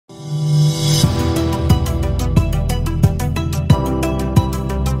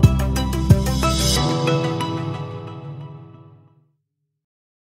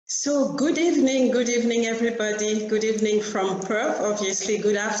Good evening, everybody. Good evening from Perth. Obviously,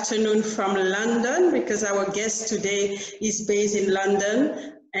 good afternoon from London, because our guest today is based in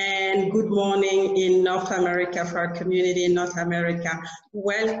London. And good morning in North America for our community in North America.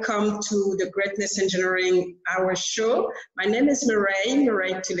 Welcome to the Greatness Engineering Hour show. My name is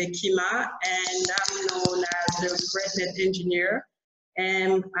Mireille Tulekima, and I'm known as the Greatness Engineer.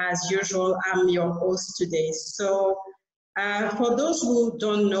 And as usual, I'm your host today. So for those who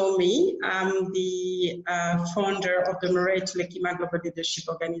don't know me, I'm the founder of the Mireille Tulekima Global Leadership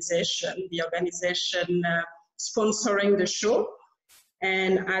Organization, the organization sponsoring the show.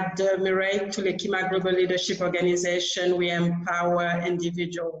 And at the Mireille Tulekima Global Leadership Organization, we empower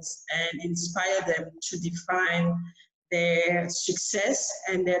individuals and inspire them to define their success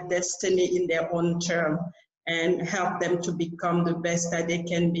and their destiny in their own term and help them to become the best that they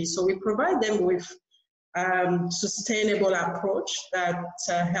can be. So we provide them with sustainable approach that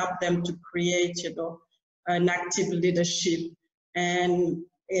help them to create, an active leadership and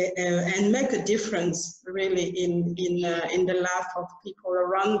make a difference really in the life of people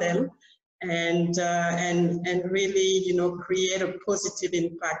around them, and really, create a positive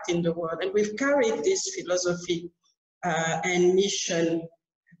impact in the world. And we've carried this philosophy and mission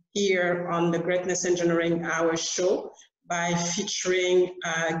here on the Greatness Engineering Hour show by featuring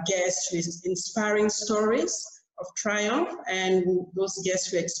guests with inspiring stories of triumph, and those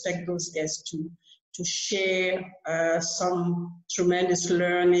guests, we expect those guests to share some tremendous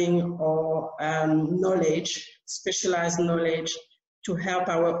learning or knowledge, specialized knowledge, to help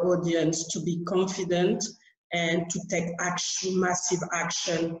our audience to be confident and to take action, massive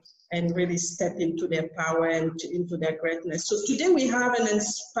action, and really step into their power and into their greatness. So today we have an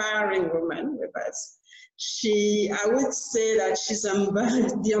inspiring woman with us. I would say that she's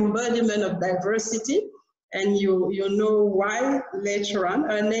the embodiment of diversity, and you know why later on.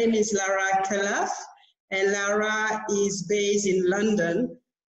 Her name is Lara Khalaf, and Lara is based in London,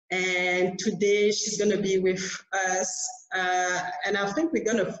 and today she's going to be with us, and I think we're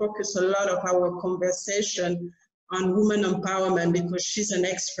going to focus a lot of our conversation on women empowerment, because she's an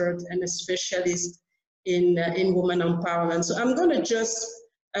expert and a specialist in women empowerment. So I'm going to just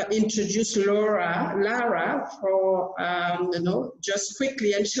introduce Lara for, just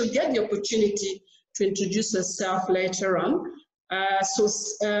quickly, and she'll get the opportunity to introduce herself later on.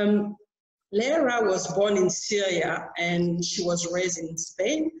 Lara was born in Syria, and she was raised in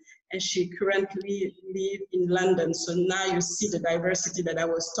Spain, and she currently lives in London. So now you see the diversity that I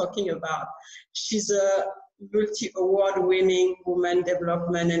was talking about. She's a multi-award-winning women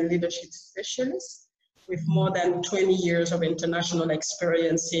development and leadership specialist with more than 20 years of international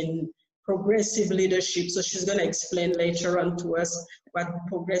experience in progressive leadership. So she's going to explain later on to us what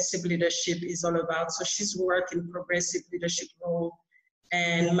progressive leadership is all about. So she's worked in progressive leadership role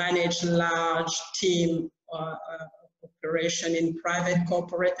and managed large team operation in private,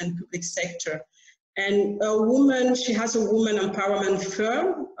 corporate, and public sector. And she has a woman empowerment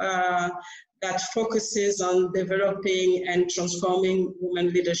firm that focuses on developing and transforming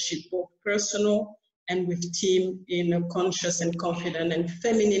women leadership, both personal and with team, in a conscious and confident and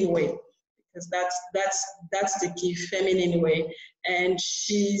feminine way, because that's the key, feminine way. And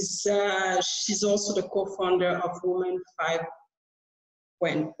she's also the co-founder of Women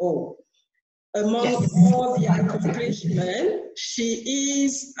 5.0. Among all the accomplishments, she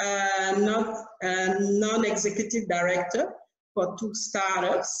is non-executive director for 2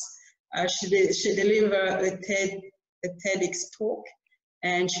 startups. She delivered a TEDx talk,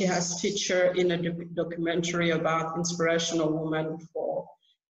 and she has featured in a documentary about inspirational women for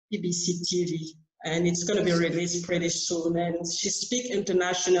PBS TV, and it's going to be released pretty soon. And she speaks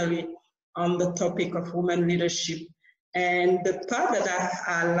internationally on the topic of women leadership. And the part that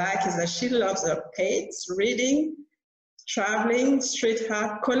I like is that she loves her pets, reading, traveling, street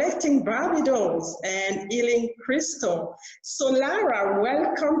art, collecting Barbie dolls, and healing crystal. So Lara,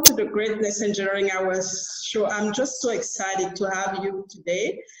 welcome to the Greatness Engineering Hour show. I'm just so excited to have you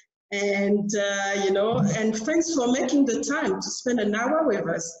today. And, and thanks for making the time to spend an hour with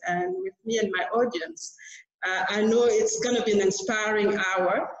us and with me and my audience. I know it's going to be an inspiring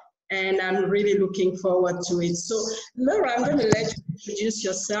hour, and I'm really looking forward to it. So, Lara, I'm going to let you introduce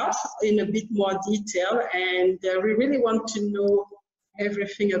yourself in a bit more detail, and we really want to know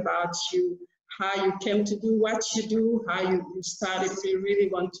everything about you, how you came to do what you do, how you started. We really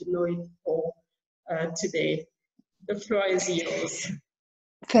want to know it all today. The floor is yours.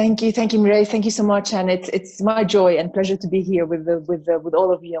 Thank you, Mireille. Thank you so much, and it's my joy and pleasure to be here with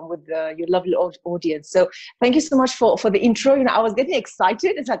all of you and with your lovely audience. So thank you so much for the intro. You know, I was getting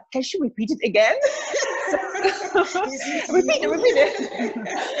excited. It's like, can she repeat it again? Repeat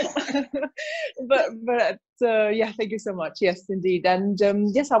it. but yeah, thank you so much. Yes, indeed. And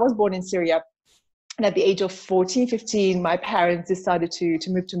yes, I was born in Syria, and at the age of 14, 15, my parents decided to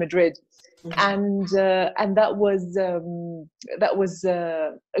move to Madrid. And that was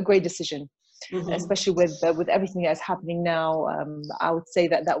a great decision, especially with everything that's happening now. I would say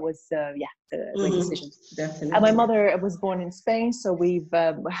that was a great decision. Definitely. And my mother was born in Spain, so we've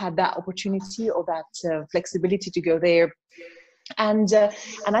had that opportunity or that flexibility to go there. And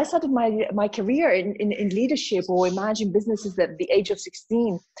I started my career in leadership or managing businesses at the age of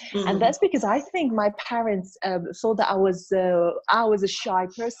 16, and that's because I think my parents thought that I was a shy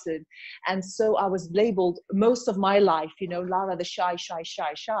person, and so I was labeled most of my life, you know, Lara the shy.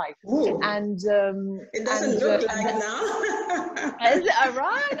 Ooh. And it doesn't look like now. Is it all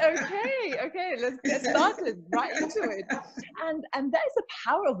right? Okay, let's get started right into it. And that is the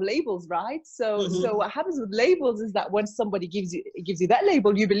power of labels, right? So what happens with labels is that when somebody gives you that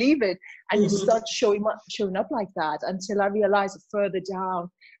label, you believe it, and you start showing up like that, until I realized further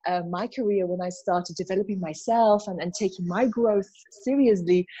down my career, when I started developing myself and taking my growth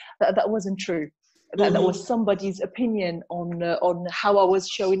seriously, that wasn't true. That was somebody's opinion on how I was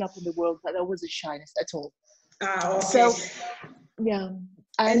showing up in the world, that there wasn't shyness at all. Okay. So yeah,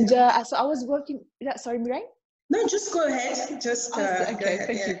 and so I was working. Sorry, Mireille? No, just go ahead. Just okay, go ahead.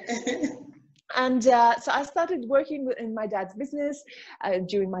 Thank you. And so I started working in my dad's business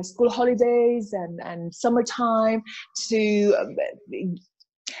during my school holidays and summertime to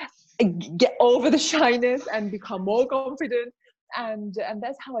get over the shyness and become more confident. And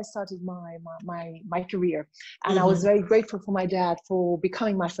that's how I started my career. And I was very grateful for my dad for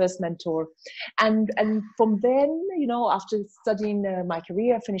becoming my first mentor. And from then, you know, after studying my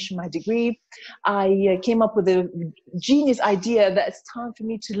career, finishing my degree, I came up with a genius idea that it's time for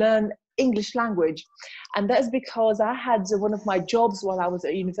me to learn English language. And that's because I had one of my jobs while I was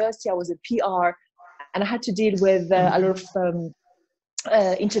at university. I was a PR, and I had to deal with a lot of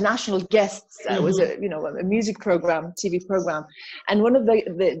international guests. It was a music program, TV program, and one of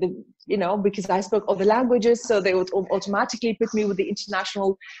the you know, because I spoke all the languages, so they would automatically put me with the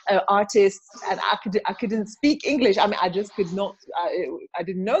international artists, and I couldn't speak English. I mean, I just could not. I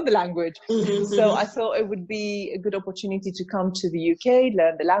didn't know the language, so I thought it would be a good opportunity to come to the UK,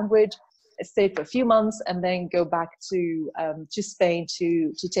 learn the language, stay for a few months, and then go back to Spain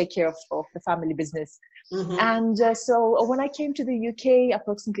to take care of the family business. And so when I came to the UK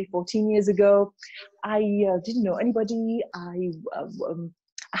approximately 14 years ago, I didn't know anybody. I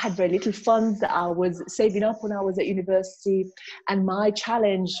had very little funds that I was saving up when I was at university. And my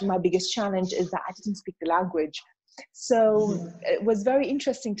biggest challenge is that I didn't speak the language. So it was very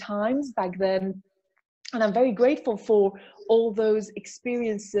interesting times back then. And I'm very grateful for all those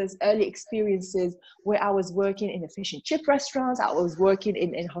experiences, early experiences, where I was working in a fish and chip restaurants, I was working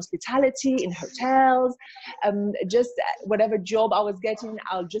in hospitality, in hotels, just whatever job I was getting,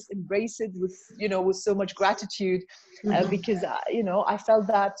 I'll just embrace it with so much gratitude, because I felt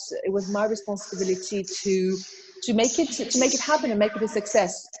that it was my responsibility to make it happen and make it a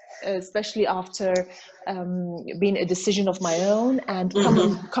success. Especially after being a decision of my own and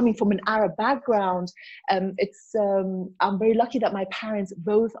coming from an Arab background, I'm very lucky that my parents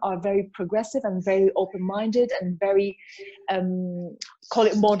both are very progressive and very open-minded and very call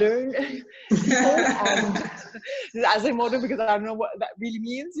it modern people. And I say modern because I don't know what that really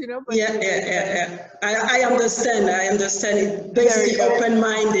means, But I understand. It basically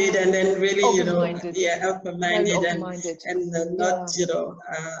open-minded, and then really, open-minded and not,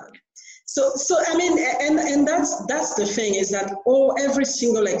 So I mean, and that's the thing, is that every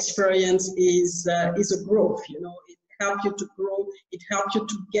single experience is a growth. It helps you to grow. It helps you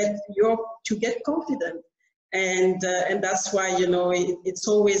to get confident, and that's why it's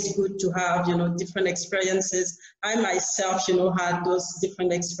always good to have different experiences. I myself had those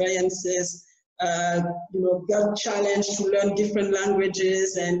different experiences. Got challenged to learn different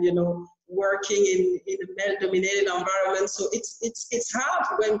languages, and working in a male-dominated environment. So it's hard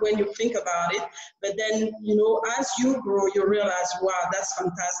when you think about it. But then, as you grow, you realize, wow, that's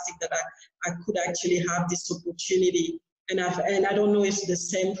fantastic that I could actually have this opportunity. And I don't know if it's the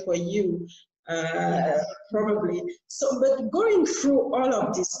same for you, probably. So, but going through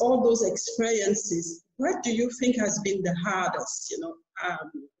all those experiences, what do you think has been the hardest,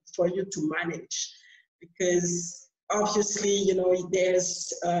 for you to manage? Because obviously,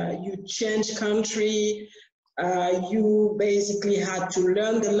 there's you change country, you basically had to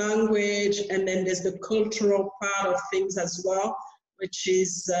learn the language, and then there's the cultural part of things as well, which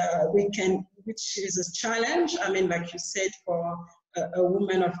is which is a challenge. I mean, like you said, for a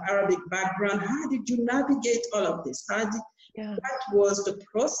woman of Arabic background, how did you navigate all of this? What was the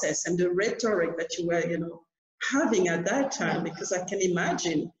process and the rhetoric that you were, having at that time? Because I can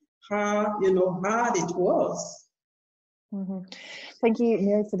imagine how, hard it was. Mm-hmm. Thank you,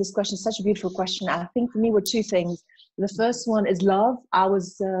 Mary, for this question. Such a beautiful question. I think for me were two things. The first one is love.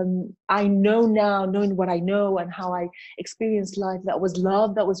 I know now, knowing what I know and how I experienced life, that was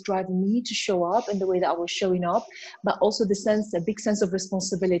love that was driving me to show up in the way that I was showing up, but also a big sense of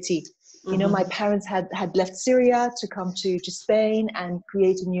responsibility. Mm-hmm. My parents had left Syria to come to Spain and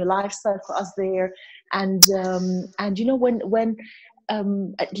create a new lifestyle for us there. And when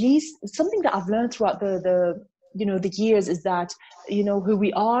at least something that I've learned throughout the years is that, who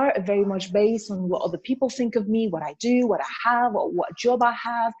we are very much based on what other people think of me, what I do, what I have, or what job I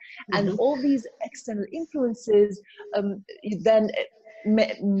have. Mm-hmm. And all these external influences, then it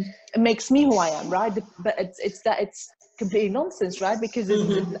makes me who I am, right? But it's completely nonsense, right? Because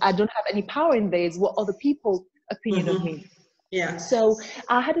I don't have any power in there. It's what other people opinion of me. Yeah. So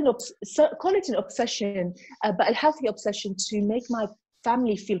I had call it an obsession, but a healthy obsession to make my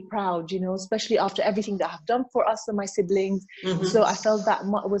family feel proud, especially after everything that I've done for us and my siblings. Mm-hmm. So I felt that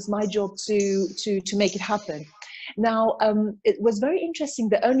was my job to make it happen. Now, it was very interesting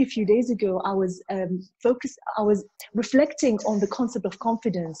that only a few days ago I was reflecting on the concept of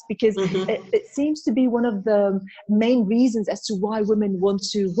confidence, because it seems to be one of the main reasons as to why women want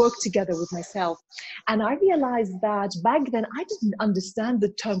to work together with myself. And I realized that back then I didn't understand the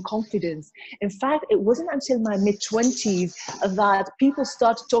term confidence. In fact, it wasn't until my mid-20s that people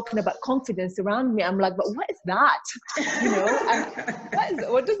started talking about confidence around me. I'm like, but what is that? And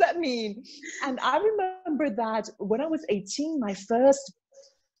what does that mean? And I remember that when I was 18, my first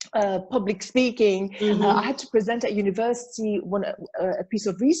public speaking, I had to present at university a piece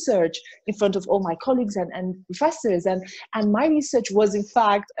of research in front of all my colleagues and professors, and my research was in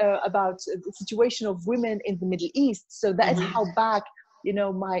fact about the situation of women in the Middle East. So that is how back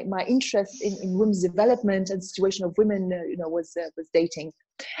my interest in women's development and situation of women was dating.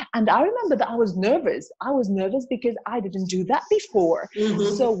 And I remember that I was nervous. I was nervous because I didn't do that before.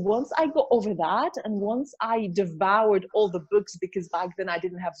 So once I got over that, and once I devoured all the books, because back then I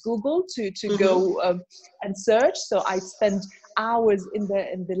didn't have Google to go and search. So I spent hours in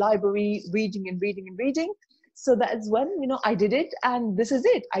the library reading and reading and reading. So that is when, I did it, and this is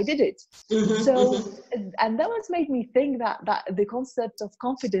it. I did it. And that was made me think that the concept of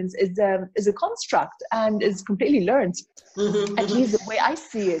confidence is a construct and is completely learned. At least the way I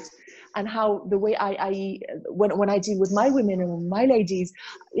see it, and how the way when I deal with my women and my ladies,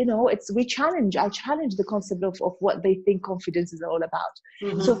 I challenge the concept of what they think confidence is all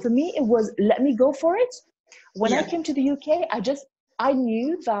about. So for me, it was, let me go for it. When I came to the UK, I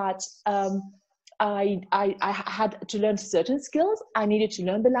knew that I had to learn certain skills. I needed to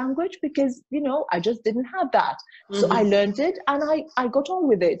learn the language because, I just didn't have that. So I learned it, and I got on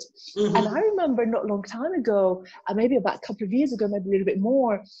with it. And I remember not a long time ago, maybe about a couple of years ago, maybe a little bit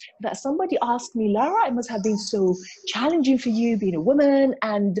more, that somebody asked me, Lara, it must have been so challenging for you being a woman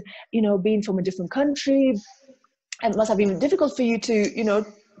and, being from a different country. And it must have been difficult for you to,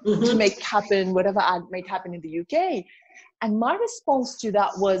 to make happen whatever I made happen in the UK. And my response to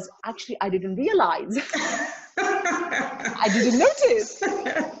that was, actually, I didn't realize. I didn't notice.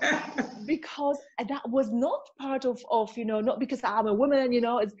 Because that was not part of not because I'm a woman,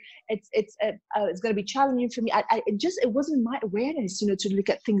 it's going to be challenging for me. It wasn't my awareness, to look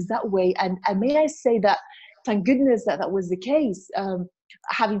at things that way. And may I say that, thank goodness that was the case.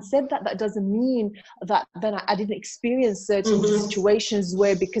 Having said that, that doesn't mean that then I didn't experience certain situations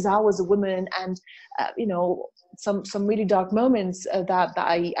where, because I was a woman and, some really dark moments that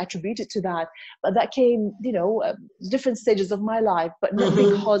I attributed to that. But that came, different stages of my life, but not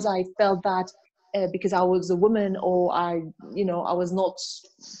because I felt that because I was a woman or I was not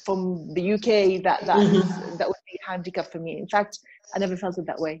from the UK, that would be a handicap for me. In fact, I never felt it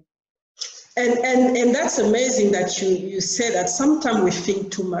that way. And that's amazing that you say that. Sometimes we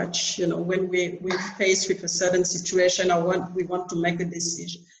think too much, when we're faced with a certain situation or we want to make a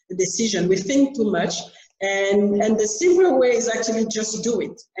decision, we think too much. And the simple way is actually just do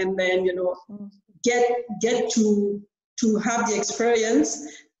it, and then get to have the experience.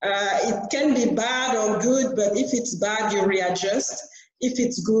 It can be bad or good, but if it's bad, you readjust. If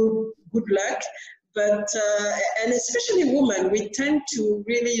it's good, good luck. But and especially women, we tend to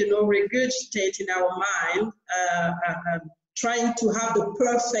really regurgitate in our mind, trying to have the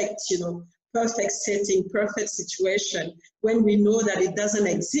perfect setting, perfect situation, when we know that it doesn't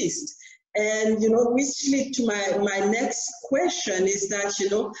exist. And, you know, which leads to my next question is that, you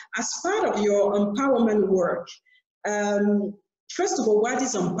know, as part of your empowerment work, first of all, what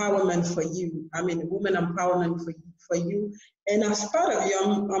is empowerment for you? I mean, women empowerment for you. And as part of your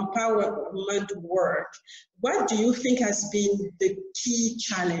empowerment work, what do you think has been the key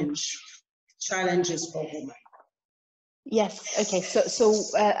challenges for women? Yes. Okay. So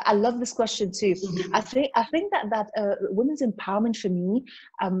I love this question too. Mm-hmm. I think that women's empowerment for me,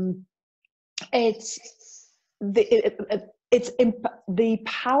 it's the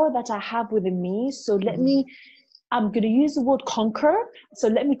power that I have within me. So I'm going to use the word conquer. So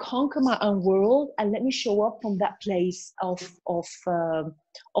let me conquer my own world and let me show up from that place of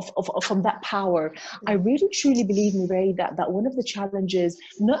from that power. I really truly believe, Mireille, that one of the challenges,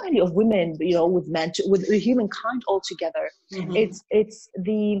 not only of women, but, you know, with men, with humankind altogether, it's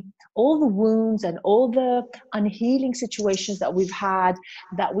all the wounds and all the unhealing situations that we've had,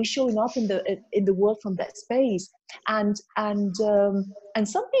 that we're showing up in the world from that space. And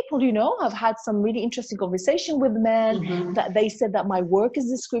some people, you know, have had some really interesting conversation with men, that they said that my work is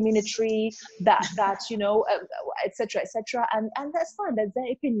discriminatory, that you know, etc., etc., and that's fine, that's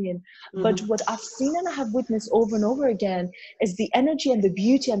their opinion. But what I've seen and I have witnessed over and over again is the energy and the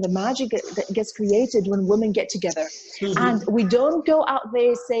beauty and the magic that gets created when women get together. And we don't go out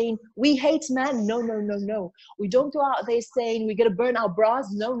there saying we hate men. No. We don't go out there saying we're going to burn our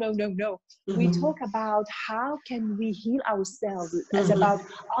bras. No. We talk about how can we heal ourselves. It's about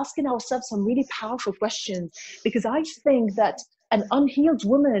asking ourselves some really powerful questions, because I think that an unhealed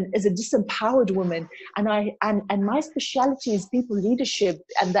woman is a disempowered woman, and my specialty is people leadership,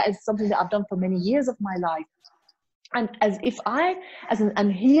 and that is something that I've done for many years of my life. And as an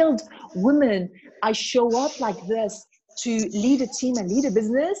unhealed woman, I show up like this to lead a team and lead a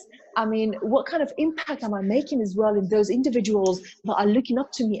business, I mean, what kind of impact am I making as well in those individuals that are looking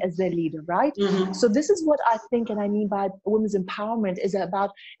up to me as their leader, right? So this is what I think, and I mean by women's empowerment is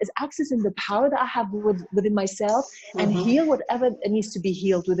accessing the power that I have within myself and heal whatever needs to be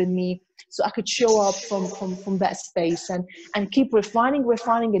healed within me, so I could show up from that space and keep refining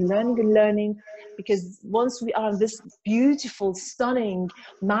and learning. Because once we are on this beautiful, stunning,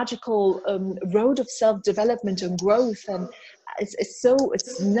 magical road of self-development and growth, and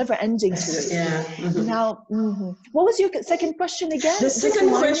it's never ending to us. Now, what was your second question again? The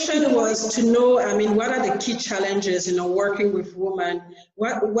second question was to know, I mean, what are the key challenges, you know, working with women?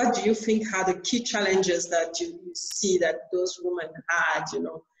 What do you think are the key challenges that you see that those women had, you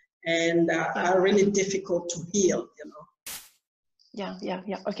know, and are really difficult to heal, you know? Yeah.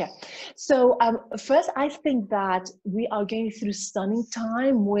 Okay. So first, I think that we are going through stunning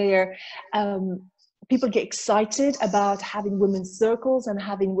time where people get excited about having women's circles and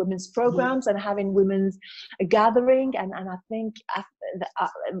having women's programs and having women's gathering. And I think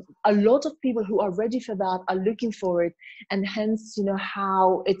a lot of people who are ready for that are looking for it. And hence, you know,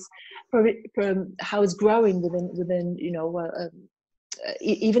 how it's growing within you know,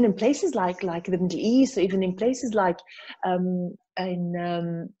 even in places like the Middle East, or even in places like in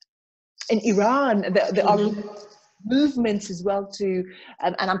Iran, there are movements as well to,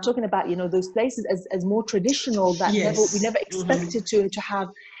 and I'm talking about, you know, those places as more traditional that we never expected to have,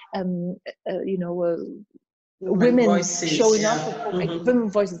 you know, women showing up, women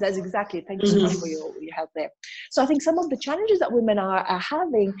voices. That's exactly. Thank you so much for your help there. So I think some of the challenges that women are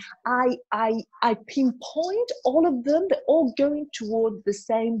having, I pinpoint all of them. They're all going toward the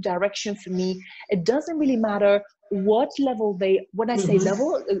same direction for me. It doesn't really matter what level when I say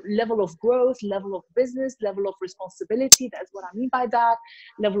level of growth, level of business, level of responsibility. That's what I mean by that.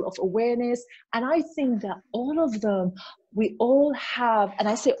 Level of awareness. And I think that all of them, we all have, and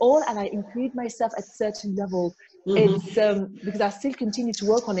I say all, and I include myself at certain level. It's because I still continue to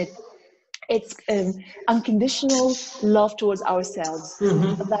work on it. It's unconditional love towards ourselves.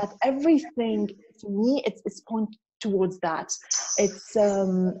 That everything, for me, it's point towards that. It's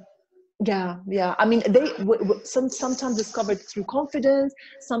yeah. I mean, sometimes it's covered through confidence.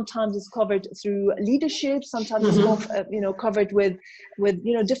 Sometimes it's covered through leadership. Sometimes it's you know, covered with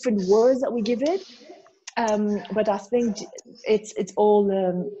you know, different words that we give it. But I think it's all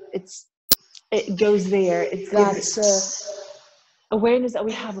it goes there. It's that awareness that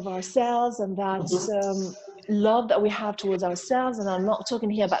we have of ourselves, and that love that we have towards ourselves. And I'm not talking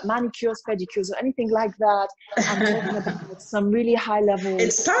here about manicures, pedicures, or anything like that. I'm talking about some really high level.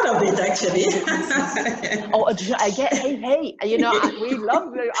 It's part of it, actually. Oh, I get, hey, you know, we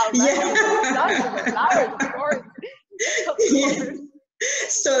love our flowers, of course.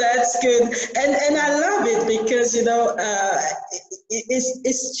 So that's good, and I love it because, you know,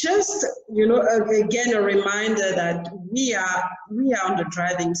 it's just, you know, again, a reminder that we are on the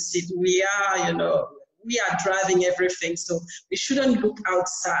driving seat. We are, you know, we are driving everything. So we shouldn't look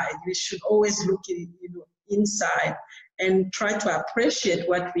outside. We should always look, you know, inside and try to appreciate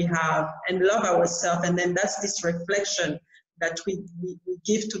what we have and love ourselves. And then that's this reflection that we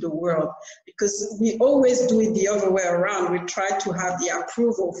give to the world, because we always do it the other way around. We try to have the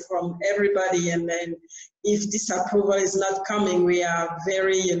approval from everybody, and then if this approval is not coming, we are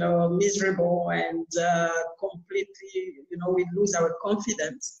very, you know, miserable and completely, you know, we lose our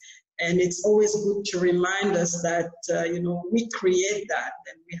confidence. And it's always good to remind us that, you know, we create that,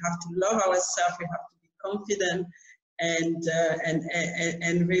 and we have to love ourselves, we have to be confident, and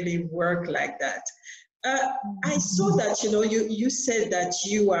really work like that. I saw that, you know, you said that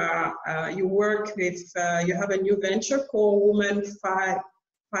you work with, you have a new venture called Women 5.0.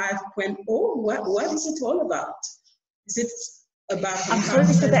 What is it all about? Is it about? I'm sorry,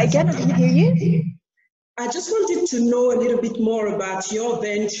 say that again, I didn't hear you. I just wanted to know a little bit more about your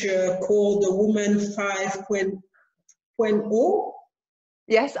venture called the Women 5.0.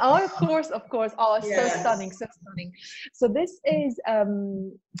 Yes, oh, of course. Oh, Yeah. so stunning. So this is,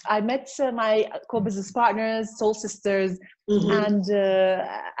 I met my co-business partners, soul sisters, and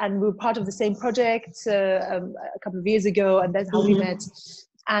we were part of the same project a couple of years ago, and that's how we met.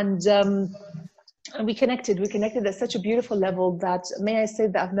 And we connected at such a beautiful level that, may I say,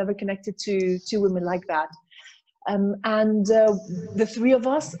 that I've never connected to two women like that. The three of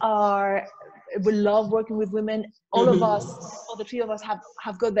us we love working with women. All of us, all the three of us have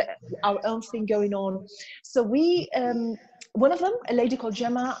got our own thing going on. So we, one of them, a lady called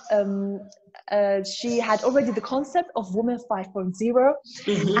Gemma, she had already the concept of Women 5.0,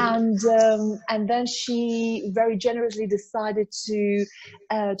 and then she very generously decided to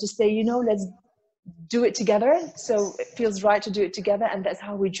say, you know, let's do it together. So it feels right to do it together, and that's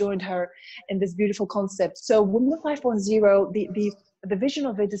how we joined her in this beautiful concept. So Women 5.0, the vision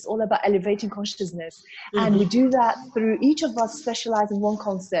of it is all about elevating consciousness, and we do that through each of us specialize in one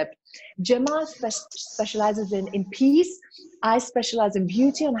concept. Gemma specializes in peace. I specialize in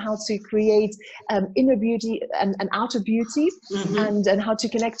beauty, on how to create inner beauty and outer beauty, and how to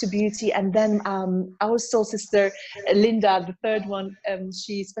connect to beauty. And then our soul sister, Linda, the third one,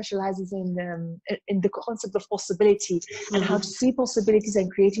 she specializes in the concept of possibility, and how to see possibilities and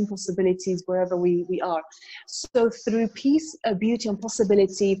creating possibilities wherever we are. So through peace, beauty, and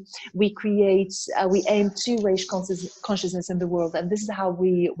possibility, we aim to raise consciousness in the world. And this is how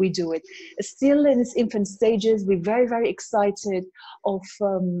we do it. It's still in its infant stages. We're very, very excited of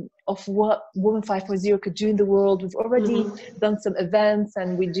what Women 5.0 could do in the world. We've already done some events,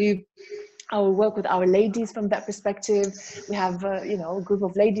 and we do our work with our ladies from that perspective. We have you know, a group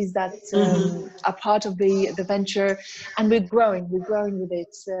of ladies that are part of the venture, and we're growing with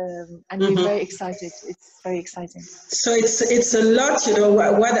it, and we're very excited. It's very exciting. So it's a lot, you know.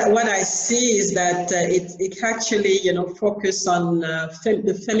 What I see is that it actually, you know, focus on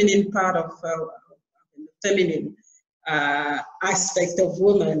the feminine part of the feminine aspect of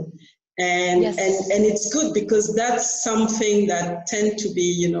women. And, yes. and it's good, because that's something that tend to be,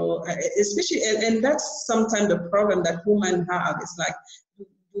 you know, especially, and that's sometimes the problem that women have. It's like, do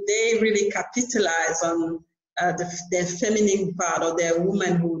they really capitalize on their feminine part, or their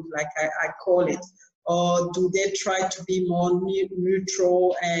womanhood, like I call it, or do they try to be more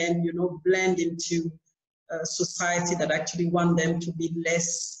neutral and, you know, blend into society that actually want them to be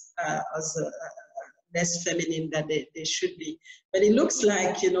less less feminine than they should be? But it looks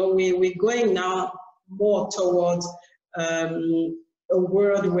like, you know, we're going now more towards a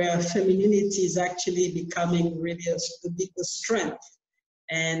world where femininity is actually becoming really a bigger strength,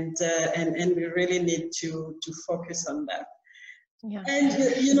 and we really need to focus on that. Yeah. And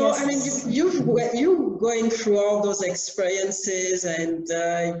you know, yes. I mean, you going through all those experiences, and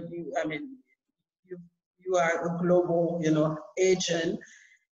you are a global, you know, agent.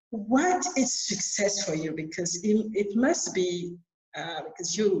 What is success for you? Because it must be,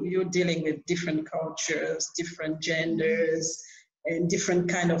 because you're dealing with different cultures, different genders, and different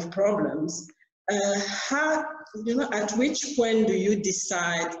kind of problems. How, you know, at which point do you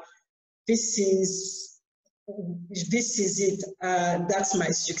decide this is it? That's my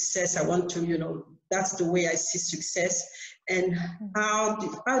success. I want to, you know, that's the way I see success. And how do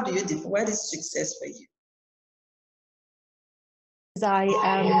you define what is success for you?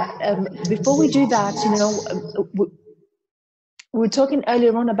 Before we do that, you know, we were talking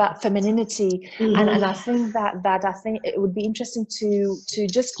earlier on about femininity, and I think that I think it would be interesting to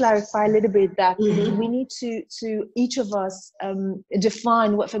just clarify a little bit that we need to each of us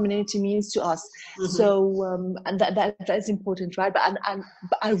define what femininity means to us. So and that is important, right? But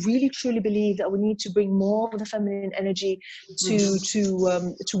I really truly believe that we need to bring more of the feminine energy to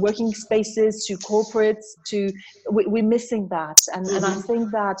working spaces, to corporates, we're missing that, and I think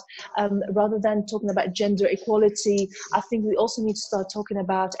that rather than talking about gender equality, I think we also need to start talking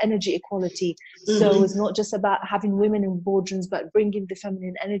about energy equality. So it's not just about having women in boardrooms, but bringing the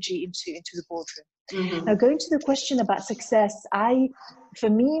feminine energy into the boardroom. Now, going to the question about success, for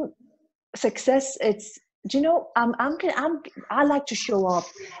me, success, it's, you know, I like to show up,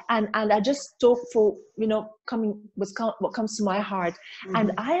 and I just talk for, you know, what comes to my heart,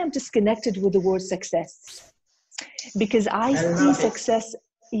 and I am disconnected with the word success, because I see success.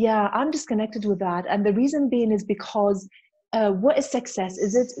 Yeah, I'm disconnected with that, and the reason being is because what is success?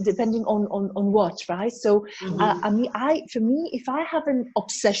 Is it depending on what, right? So for me, if I have an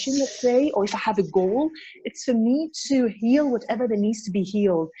obsession, let's say, or if I have a goal, it's for me to heal whatever that needs to be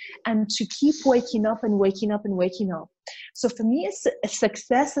healed, and to keep waking up and waking up and waking up. So for me, it's a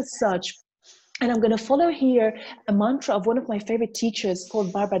success as such. And I'm going to follow here a mantra of one of my favorite teachers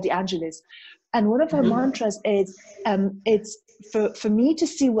called Barbie Dolls. And one of her mantras is, it's for me to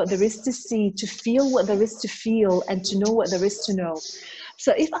see what there is to see, to feel what there is to feel, and to know what there is to know.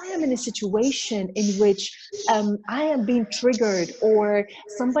 So if I am in a situation in which I am being triggered, or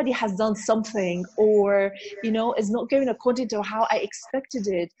somebody has done something, or, you know, is not going according to how I expected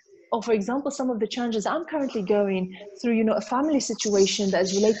it, or for example, some of the challenges I'm currently going through, you know, a family situation that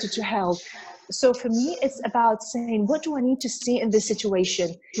is related to health. So for me, it's about saying, what do I need to see in this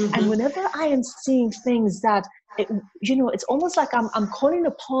situation? And whenever I am seeing things that, you know, it's almost like I'm calling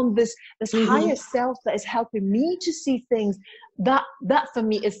upon this higher self that is helping me to see things, that for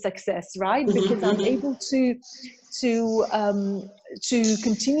me is success, right? Because I'm able to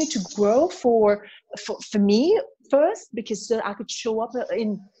continue to grow for me first, because so I could show up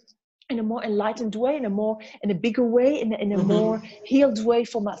in a more enlightened way, in a bigger way, in a more healed way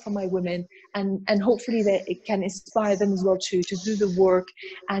for my women, and hopefully that it can inspire them as well to do the work,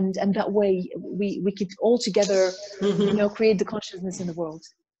 and that way we could all together, you know, create the consciousness in the world.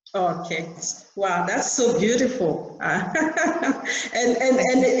 Okay, wow, that's so beautiful. And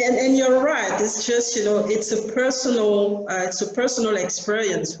you're right. It's just, you know, it's a personal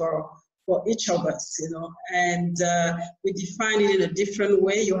experience for each of us, you know, and we define it in a different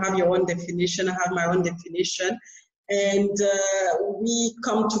way. You have your own definition, I have my own definition, and we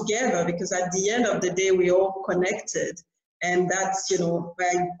come together because at the end of the day, we're all connected, and that's, you know,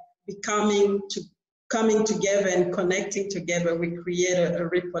 by coming together and connecting together, we create a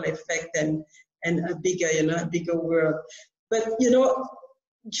ripple effect and a bigger, you know, a bigger world. But, you know,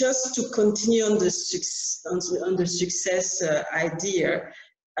 just to continue on the success idea,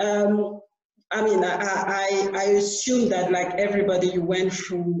 I mean, I assume that, like everybody, you went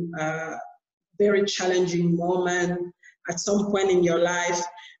through a very challenging moment at some point in your life.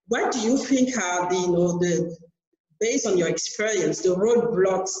 What do you think are based on your experience, the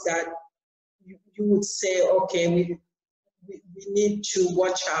roadblocks that you would say, okay, we need to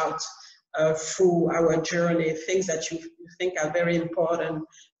watch out through our journey, things that you think are very important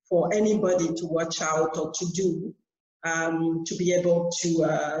for anybody to watch out or to do, to be able to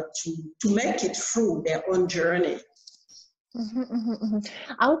make it through their own journey?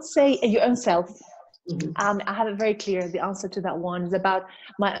 I would say your own self. I have it very clear. The answer to that one is about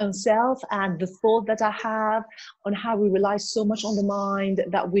my own self and the thought that I have on how we rely so much on the mind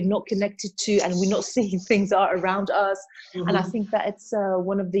that we're not connected to, and we're not seeing things are around us. And I think that it's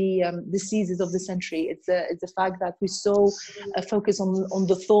one of the diseases of the century. It's the fact that we so focus on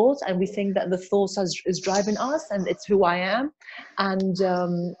the thought, and we think that the thought is driving us, and it's who I am, and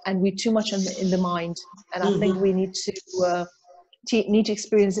we're too much in the mind. And I think we need to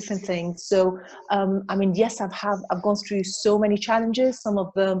experience different things. So I mean, yes, I've gone through so many challenges, some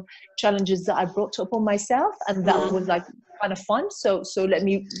of them challenges that I brought upon myself, and that was like kind of fun, so let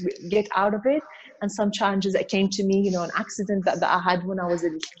me get out of it. And some challenges that came to me, you know, an accident that I had when I was a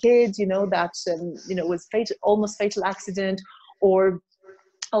little kid, you know, that you know, was almost fatal accident, or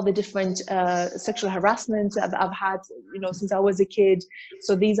all the different sexual harassment that I've had, you know, since I was a kid.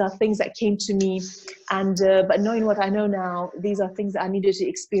 So these are things that came to me, and but knowing what I know now, these are things that I needed to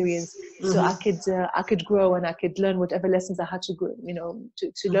experience, so I could grow, and I could learn whatever lessons I had to grow, you know,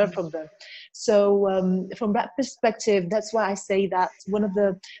 to learn from them. So from that perspective, that's why I say that one of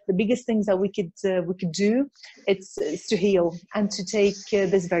the biggest things that we could do, it's to heal and to take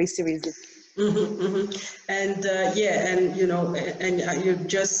this very seriously. And yeah, and you know, and you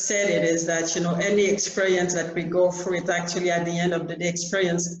just said it, is that, you know, any experience that we go through, it actually at the end of the day,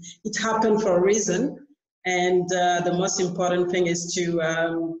 experience, it happened for a reason. And the most important thing is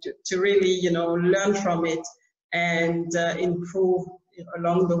to really, you know, learn from it and improve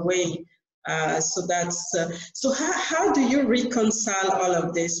along the way. So that's so how do you reconcile all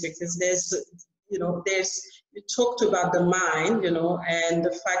of this? Because there's, you know, you talked about the mind, you know, and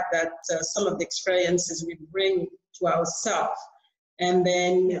the fact that some of the experiences we bring to ourselves, and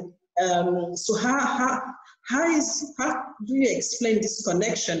then so how do you explain this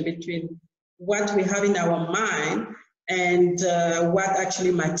connection between what we have in our mind and what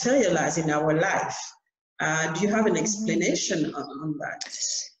actually materializes in our life? Do you have an explanation on that?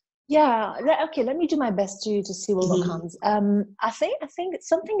 Yeah, okay, let me do my best to see what comes. I think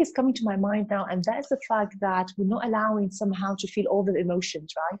something is coming to my mind now, and that's the fact that we're not allowing somehow to feel all the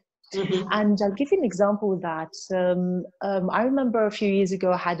emotions, right? And I'll give you an example of that. I remember a few years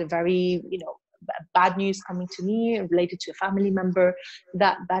ago, I had a very, you know, bad news coming to me related to a family member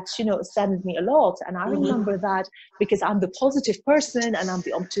that you know, saddened me a lot. And I remember that because I'm the positive person and I'm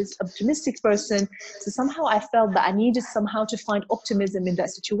the optimistic person, so somehow I felt that I needed somehow to find optimism in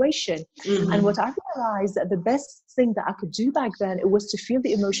that situation. And what I realized, that the best thing that I could do back then, it was to feel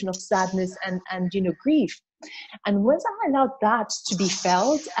the emotion of sadness and you know, grief. And once I allowed that to be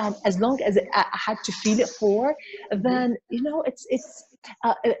felt, and as long as I had to feel it for, then, you know,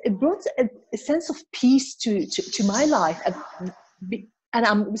 it brought a sense of peace to my life. And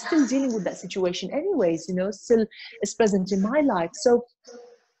I'm still dealing with that situation anyways, you know, still is present in my life. So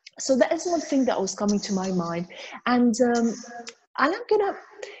that is one thing that was coming to my mind. And I'm gonna,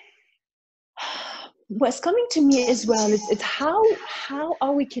 what's coming to me as well is how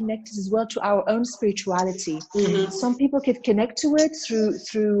are we connected as well to our own spirituality. Some people can connect to it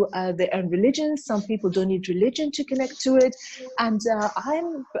through their own religion. Some people don't need religion to connect to it. And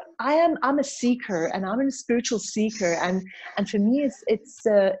I'm a seeker, and I'm a spiritual seeker, and for me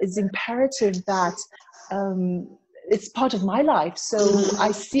it's imperative that it's part of my life. So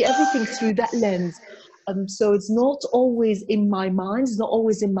I see everything through that lens. So it's not always in my mind, it's not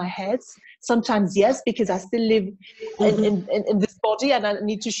always in my head. Sometimes yes, because I still live in this body, and I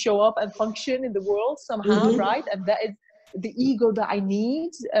need to show up and function in the world somehow, right? And that is the ego that I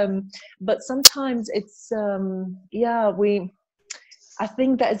need. But sometimes it's I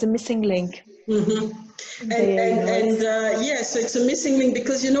think that is a missing link. Yeah, so it's a missing link,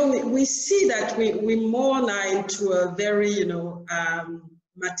 because, you know, we see that we more now into a very, you know,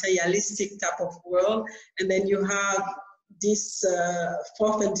 materialistic type of world, and then you have this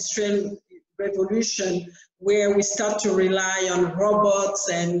fourth industrial revolution where we start to rely on robots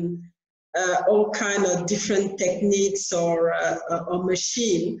and all kind of different techniques or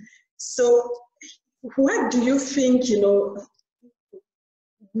machine. So what do you think, you know,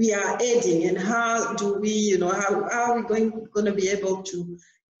 we are adding, and how do we, you know, how are we going to be able to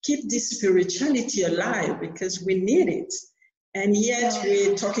keep this spirituality alive, because we need it? And yet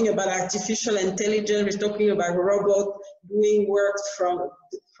we're talking about artificial intelligence, we're talking about robot doing work from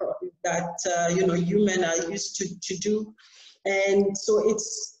that you know, human are used to do. And so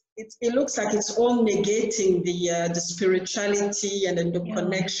it looks like it's all negating the spirituality and then the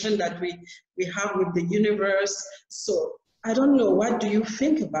connection that we have with the universe. So I don't know, what do you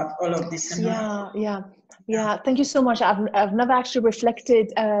think about all of this? Yeah, thank you so much. I've never actually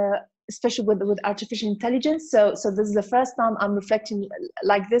reflected especially with artificial intelligence. So this is the first time I'm reflecting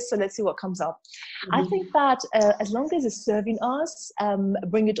like this. So let's see what comes up. I think that as long as it's serving us,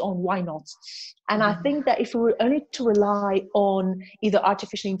 bring it on, why not? And I think that if we were only to rely on either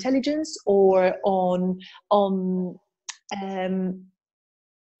artificial intelligence or on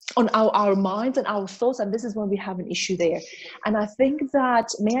our minds and our thoughts, and this is when we have an issue there. And I think that,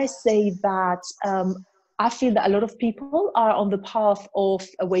 may I say that I feel that a lot of people are on the path of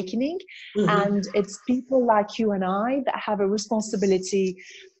awakening, and it's people like you and I that have a responsibility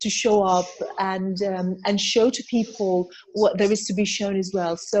to show up and show to people what there is to be shown as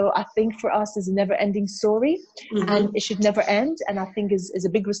well. So I think for us it's a never-ending story, and it should never end. And I think is a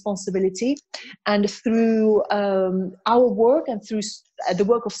big responsibility. And through our work and through the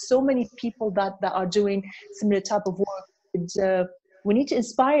work of so many people that are doing similar type of work, we need to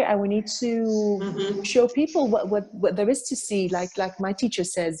inspire, and we need to show people what there is to see, like my teacher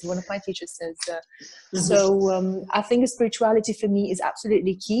says, one of my teachers says. So I think spirituality for me is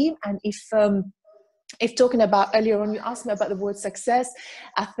absolutely key. And if talking about earlier on, you asked me about the word success,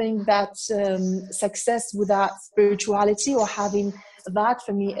 I think that success without spirituality, or having that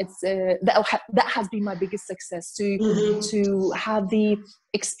for me, it's that has been my biggest success, to have the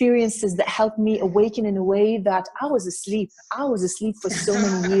experiences that helped me awaken in a way that I was asleep for so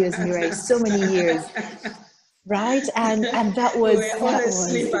many years, Mireille, so many years. Right, and that was, we're all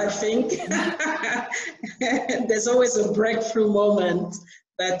asleep, I think. There's always a breakthrough moment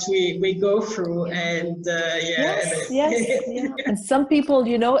that we go through, and yeah. And some people,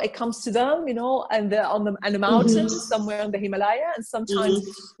 you know, it comes to them, you know, and they're on the mountains somewhere on the Himalaya, and sometimes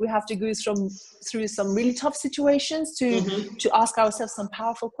we have to go through some really tough situations to ask ourselves some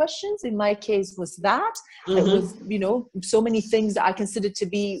powerful questions. In my case, was that it was, you know, so many things that I considered to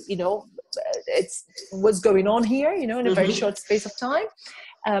be, you know, it's what's going on here, you know, in a very short space of time.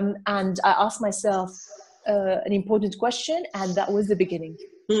 And I asked myself an important question, and that was the beginning.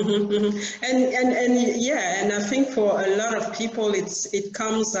 And I think for a lot of people, it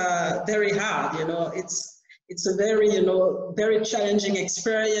comes very hard, you know. It's a very, you know, very challenging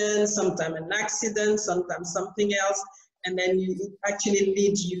experience. Sometimes an accident, sometimes something else, and then it actually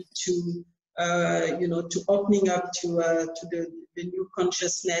leads you to, you know, to opening up to the new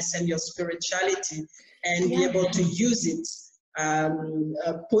consciousness and your spirituality, and be able to use it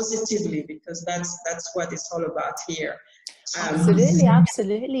positively, because that's what it's all about here.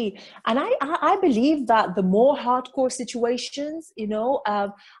 Absolutely. And I believe that the more hardcore situations, you know,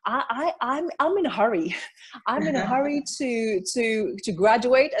 I'm in a hurry. I'm in a hurry to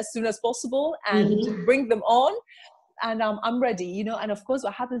graduate as soon as possible and bring them on. And I'm ready, you know. And of course,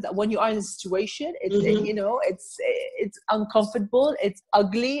 what happens that when you are in a situation, you know, it's uncomfortable, it's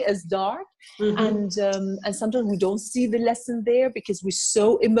ugly, it's dark, and sometimes we don't see the lesson there because we're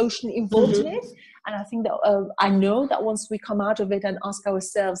so emotionally involved in it. And I think that I know that once we come out of it and ask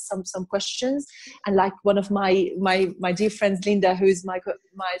ourselves some questions, and like one of my dear friends, Linda, who is my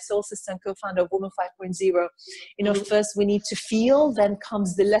soul sister and co-founder of Woman 5.0, you know, first we need to feel, then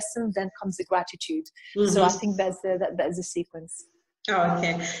comes the lesson, then comes the gratitude. So I think that's the sequence. Oh,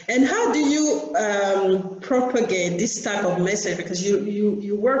 okay. And how do you propagate this type of message? Because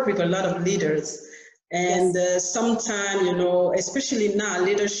you work with a lot of leaders. And sometimes, you know, especially now,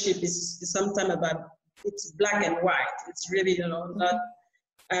 leadership is sometimes about, it's black and white. It's really, you know, not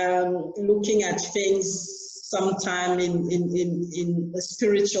looking at things sometimes in a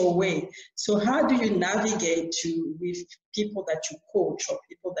spiritual way. So how do you navigate with people that you coach or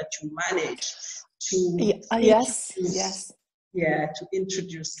people that you manage to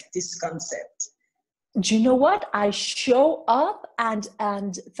introduce this concept? Do you know what? I show up, and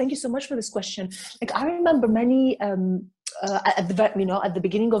thank you so much for this question. Like, I remember many at the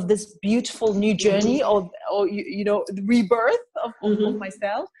beginning of this beautiful new journey, or you know, the rebirth of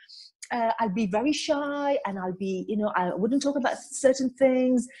myself. I'll be very shy, and I'll be, you know, I wouldn't talk about certain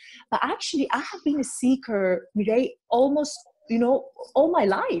things. But actually, I have been a seeker, Mireille, almost, you know, all my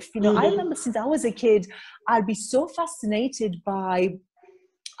life. You know, I remember since I was a kid, I'd be so fascinated by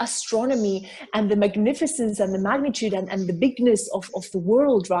astronomy and the magnificence and the magnitude and the bigness of the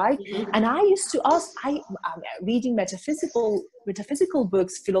world, right? And I used to ask, I'm reading metaphysical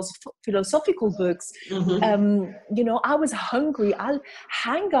books, philosophical books. You know, I was hungry. I'll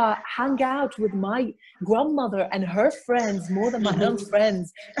hang out with my grandmother and her friends more than my own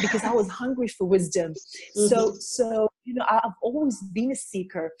friends, because I was hungry for wisdom. So you know, I've always been a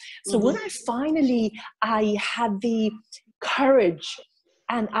seeker. So when I had the courage,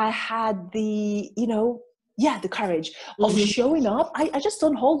 and I had the, you know, the courage of showing up. I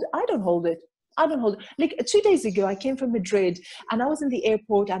don't hold it. Like 2 days ago, I came from Madrid, and I was in the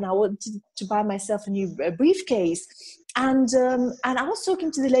airport, and I wanted to buy myself a new briefcase. And I was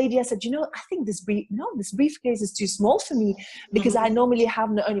talking to the lady. I said, you know, I think this briefcase is too small for me, because I normally have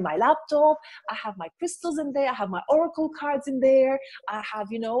not only my laptop, I have my crystals in there, I have my oracle cards in there, I have,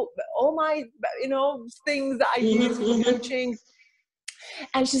 you know, all my, you know, things that I use for coaching.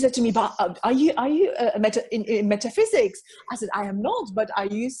 And she said to me, but are you in metaphysics? I said, I am not, but I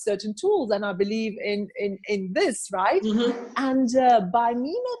use certain tools, and I believe in this, right? And by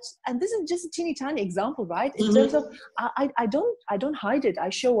me not, and this is just a teeny tiny example, right? In terms of, I don't hide it. I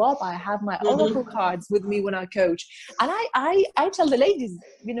show up. I have my oracle cards with me when I coach, and I tell the ladies,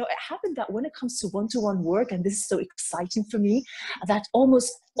 you know, it happened that when it comes to one-to-one work, and this is so exciting for me, that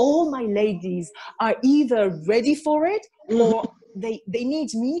almost all my ladies are either ready for it or they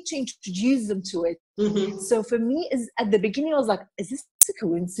need me to introduce them to it. So for me, is at the beginning I was like, is this a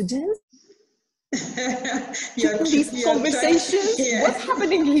coincidence? These conversations, what's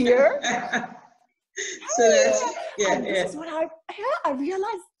happening here? So that's this is when I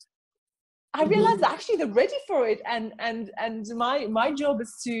realized I realized actually they're ready for it, and my job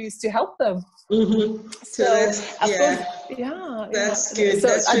is to help them. So that's, of yeah. course, That's good. So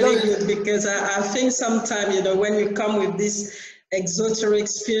that's really good, because I think sometimes, when you come with these exoteric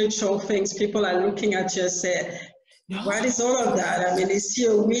spiritual things, people are looking at you and say, what is all of that? I mean, is he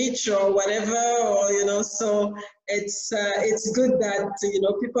a witch or whatever? Or, so it's good that,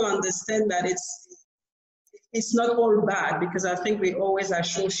 people understand that it's not all bad, because I think we always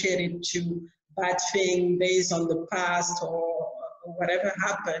associate it to bad thing based on the past or whatever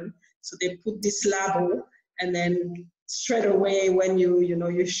happened. So they put this label, and then straight away when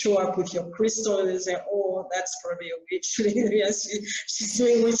you show up with your crystal, and they say, oh, that's probably a witch. Yes, she's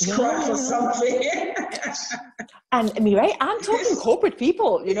doing witchcraft or something. And Mireille, I'm talking corporate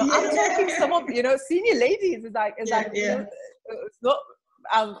people, I'm talking some of, senior ladies. It's like, it's not,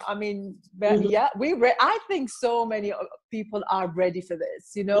 I mean, I think so many people are ready for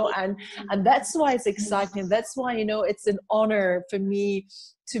this, and that's why it's exciting. That's why, it's an honor for me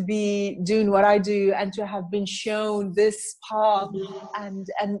to be doing what I do, and to have been shown this path, and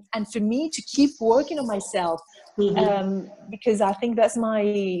for me to keep working on myself, because I think that's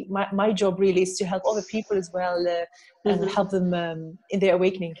my job really, is to help other people as well, and help them in their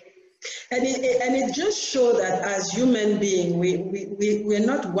awakening. And it just shows that as human beings, we're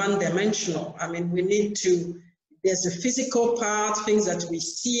not one-dimensional. I mean, there's a physical part, things that we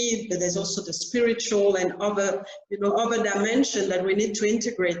see, but there's also the spiritual and other dimension that we need to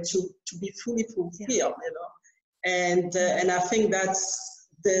integrate to be fully fulfilled, And I think that's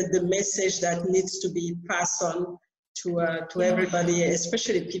the message that needs to be passed on to everybody,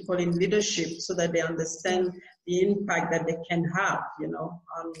 especially people in leadership, so that they understand the impact that they can have,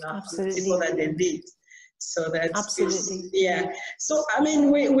 on the people that they lead. So that's absolutely. So I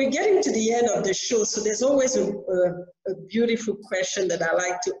mean, we're getting to the end of the show. So there's always a beautiful question that I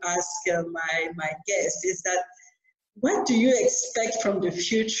like to ask my guests, is that, what do you expect from the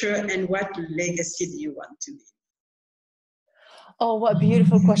future, and what legacy do you want to leave? Oh, what a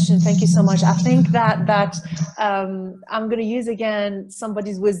beautiful question. Thank you so much. I think that I'm going to use again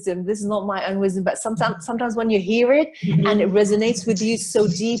somebody's wisdom. This is not my own wisdom, but sometimes when you hear it and it resonates with you so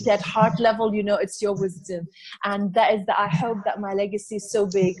deep, at heart level, it's your wisdom. And that is that I hope that my legacy is so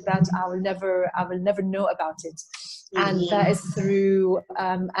big that I will never know about it. And that is through,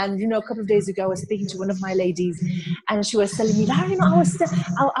 and a couple of days ago, I was speaking to one of my ladies, and she was telling me, Lara,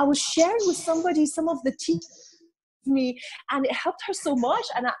 I was sharing with somebody some of the me, and it helped her so much,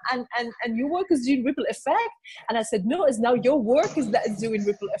 and your work is doing ripple effect. And I said, no, it's now your work is doing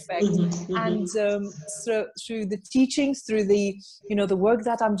ripple effect. And so through the teachings, through the the work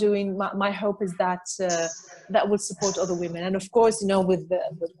that I'm doing, my hope is that that will support other women. And of course, with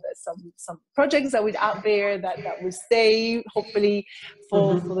some projects that we're out there that will stay, hopefully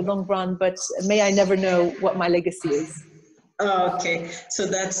for the long run. But may I never know what my legacy is. Okay, so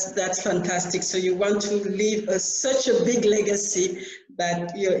that's fantastic. So you want to leave such a big legacy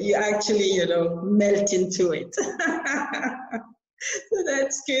that you actually melt into it. So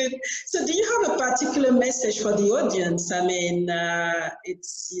that's good. So do you have a particular message for the audience? I mean,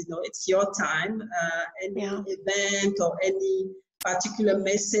 it's it's your time. Any event or any particular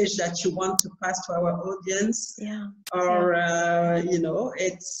message that you want to pass to our audience? Or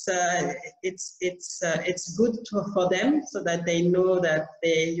it's good for them, so that they know that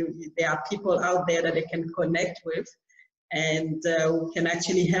there are people out there that they can connect with, and we can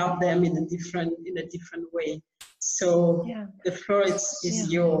actually help them in a different way. So the floor is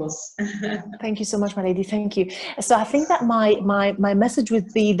yours. Thank you so much, my lady. Thank you. So I think that my message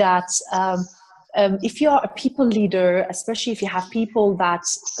would be that if you are a people leader, especially if you have people that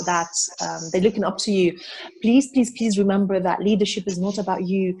they're looking up to you, please remember that leadership is not about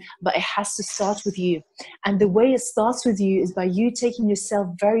you, but it has to start with you. And the way it starts with you is by you taking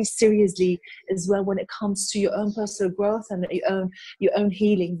yourself very seriously as well when it comes to your own personal growth and your own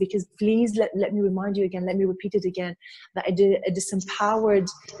healing. Because please let me remind you again, let me repeat it again, that a disempowered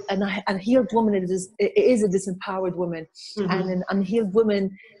and healed woman is a disempowered woman, and an unhealed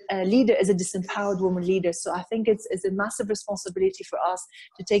woman leader is a disempowered woman leader. So I think it's a massive responsibility for us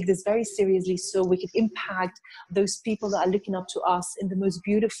to take this very seriously, so we can impact those people that are looking up to us in the most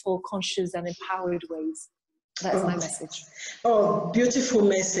beautiful, conscious and empowered ways. That's my message. Oh, beautiful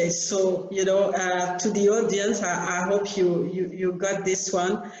message. So, to the audience, I hope you got this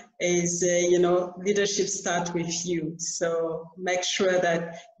one, is, leadership starts with you. So make sure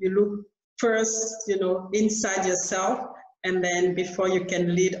that you look first, inside yourself, and then before you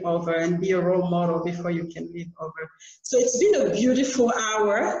can lead over, and be a role model before you can lead over. So it's been a beautiful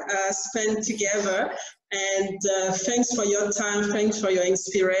hour spent together, and thanks for your time, thanks for your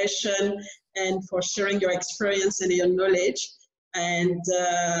inspiration, and for sharing your experience and your knowledge. And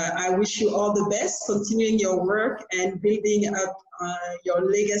I wish you all the best, continuing your work and building up your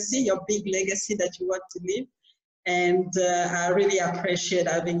legacy, your big legacy that you want to leave. And I really appreciate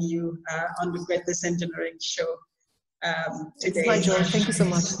having you on the Greatness Engineering Show today. It's my joy. Thank you so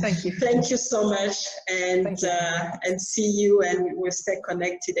much. Thank you. Thank you so much. And see you, and we'll stay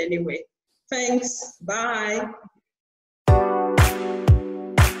connected anyway. Thanks. Bye.